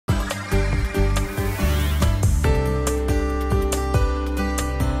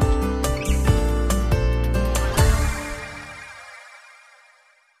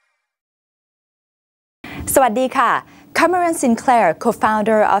สวัสดีค่ะ Cameron Sinclair,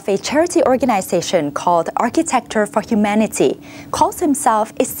 co-founder of a charity organization called Architecture for Humanity, calls himself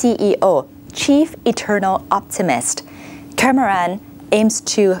a CEO, Chief Eternal Optimist. Cameron aims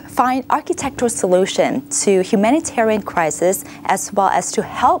to find architectural solutions to humanitarian crises as well as to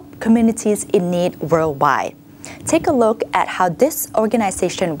help communities in need worldwide. Take a look at how this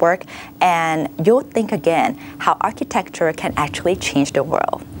organization works and you'll think again how architecture can actually change the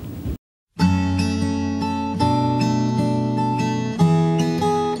world.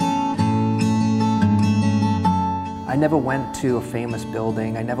 I never went to a famous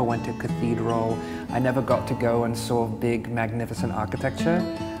building, I never went to a cathedral, I never got to go and saw big, magnificent architecture.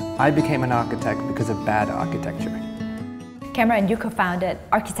 I became an architect because of bad architecture. Cameron, you co-founded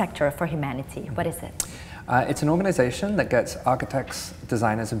Architecture for Humanity. What is it? It's an organization that gets architects,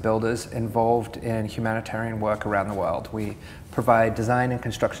 designers, and builders involved in humanitarian work around the world. We provide design and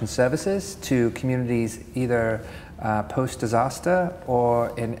construction services to communities either post-disaster or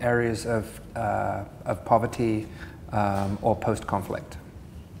in areas of poverty or post-conflict.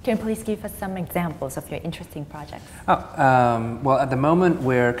 Can you please give us some examples of your interesting projects? Well, at the moment,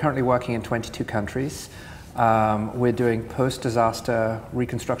 we're currently working in 22 countries. We're doing post-disaster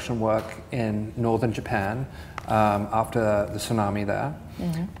reconstruction work in northern Japan after the tsunami there.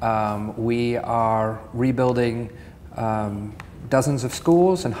 Mm-hmm. We are rebuilding dozens of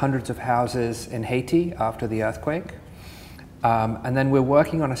schools and hundreds of houses in Haiti after the earthquake. And then we're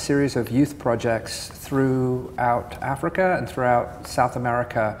working on a series of youth projects throughout Africa and throughout South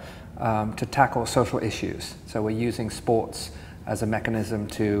America to tackle social issues. So we're using sports as a mechanism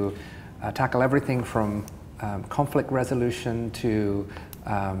to tackle everything from conflict resolution to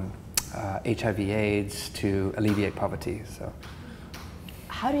HIV/AIDS to alleviate poverty. So,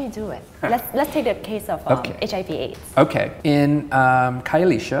 how do you do it? Let's take the case of HIV/AIDS. Okay, in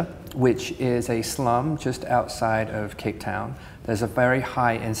Kaielisha, which is a slum just outside of Cape Town, there's a very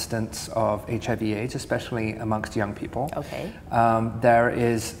high instance of HIV/AIDS, especially amongst young people. Okay. There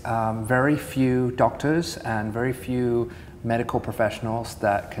is very few doctors and very few medical professionals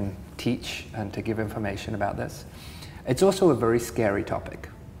that can teach and to give information about this. It's also a very scary topic.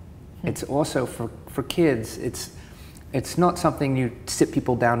 It's also, for kids, it's not something you sit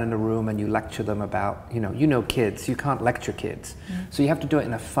people down in a room and you lecture them about, you know kids, you can't lecture kids. So you have to do it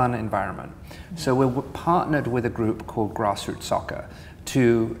in a fun environment. So we're partnered with a group called Grassroots Soccer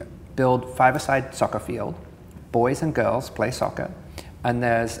to build five-a-side soccer field. Boys and girls play soccer, and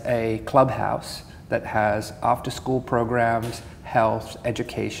there's a clubhouse that has after-school programs, health,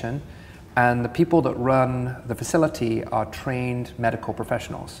 education, and the people that run the facility are trained medical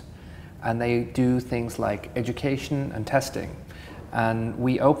professionals. And they do things like education and testing. And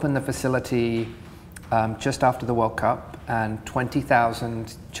we opened the facility just after the World Cup, and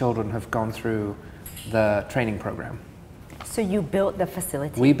 20,000 children have gone through the training program. So you built the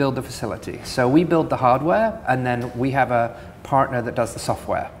facility? We build the facility. So we build the hardware, and then we have a partner that does the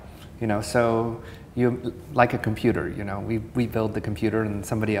software. So you like a computer, we build the computer and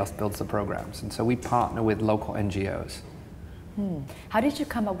somebody else builds the programs. And so we partner with local NGOs. How did you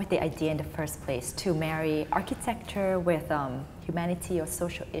come up with the idea in the first place to marry architecture with humanity or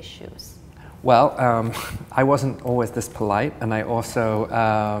social issues? Well, I wasn't always this polite, and I also,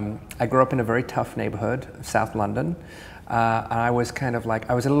 I grew up in a very tough neighborhood, South London. And I was kind of like,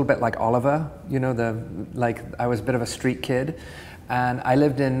 I was a little bit like Oliver, I was a bit of a street kid. And I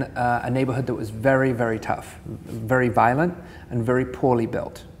lived in a neighborhood that was very, very tough, very violent, and very poorly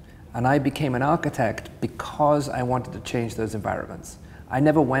built. And I became an architect because I wanted to change those environments. I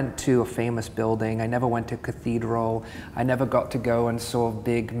never went to a famous building, I never went to a cathedral, I never got to go and saw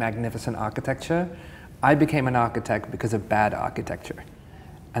big, magnificent architecture. I became an architect because of bad architecture.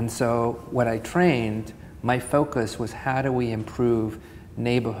 And so when I trained, my focus was how do we improve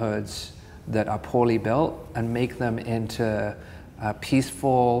neighborhoods that are poorly built and make them into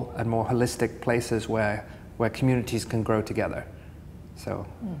peaceful and more holistic places where communities can grow together. So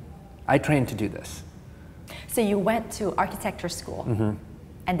I trained to do this. So you went to architecture school,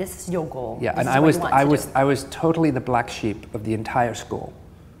 and this is your goal. Yeah, and I was totally the black sheep of the entire school.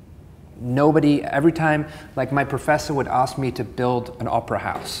 Nobody, every time, like my professor would ask me to build an opera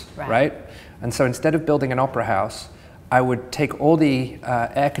house, right? And so instead of building an opera house, I would take all the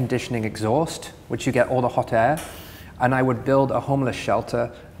air conditioning exhaust, which you get all the hot air, and I would build a homeless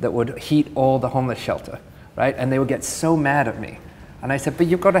shelter that would heat all the homeless shelter, right? And they would get so mad at me. And I said, but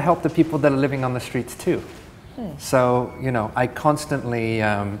you've got to help the people that are living on the streets too. So, I constantly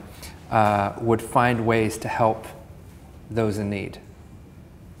would find ways to help those in need.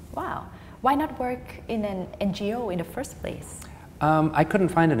 Wow. Why not work in an NGO in the first place? I couldn't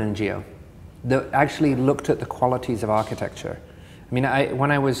find an NGO. that actually looked at the qualities of architecture. I mean,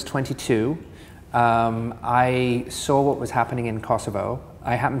 when I was 22, I saw what was happening in Kosovo.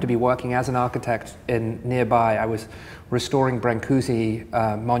 I happened to be working as an architect nearby. I was restoring Brancusi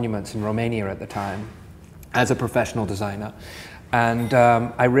monuments in Romania at the time as a professional designer. And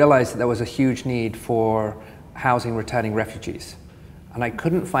I realized that there was a huge need for housing returning refugees. And I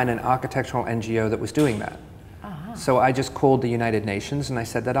couldn't find an architectural NGO that was doing that. So I just called the United Nations and I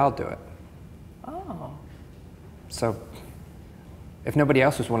said that I'll do it. Oh. So if nobody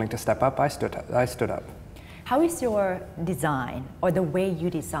else was willing to step up, I stood up. How is your design or the way you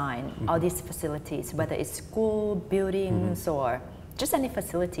design all these facilities, whether it's school, buildings, or just any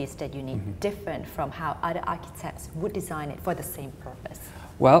facilities that you need different from how other architects would design it for the same purpose?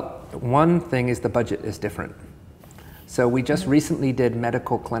 Well, one thing is the budget is different. So we just recently did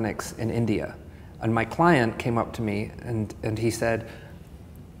medical clinics in India, and my client came up to me and he said,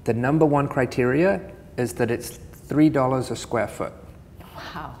 the #1 criteria is that it's $3 a square foot.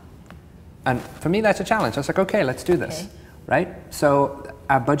 Wow. And for me, that's a challenge. I was like, okay, let's do this, right? So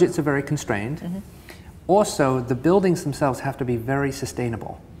our budgets are very constrained. Also, the buildings themselves have to be very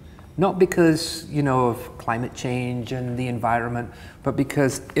sustainable. Not because, you know, of climate change and the environment, but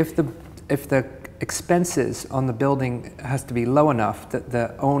because if the expenses on the building has to be low enough that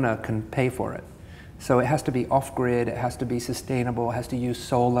the owner can pay for it. So it has to be off-grid, it has to be sustainable, it has to use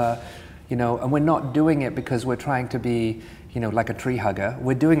solar, you know, and we're not doing it because we're trying to be, you know, like a tree hugger.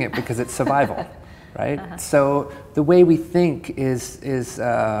 We're doing it because it's survival, right? So the way we think is in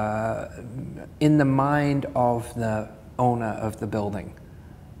the mind of the owner of the building.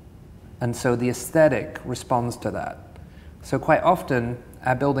 And so the aesthetic responds to that. So quite often,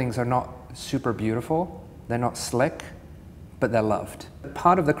 our buildings are not super beautiful, they're not slick, but they're loved.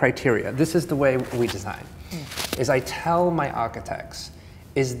 Part of the criteria, this is the way we design, is I tell my architects,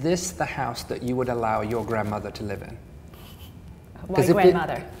 is this the house that you would allow your grandmother to live in? Why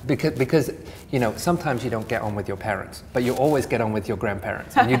grandmother? Because, you know, sometimes you don't get on with your parents, but you always get on with your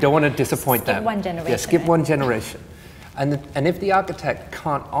grandparents, and you don't want to disappoint them. Skip one generation. Yeah, skip one generation. And if the architect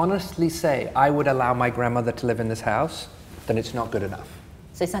can't honestly say, I would allow my grandmother to live in this house, then it's not good enough.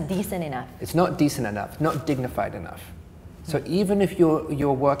 So it's not decent enough. It's not decent enough, not dignified enough. So even if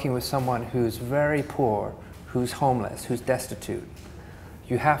you're working with someone who's very poor, who's homeless, who's destitute,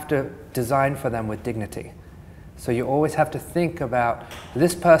 you have to design for them with dignity. So you always have to think about,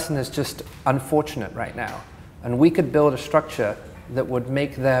 this person is just unfortunate right now, and we could build a structure that would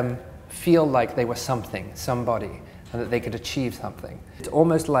make them feel like they were something, somebody, and that they could achieve something. It's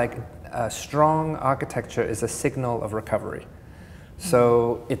almost like strong architecture is a signal of recovery.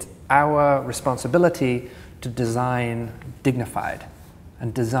 So it's our responsibility to design dignified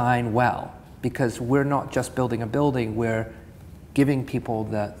and design well, because we're not just building a building, we're giving people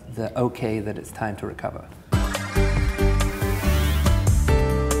the okay that it's time to recover.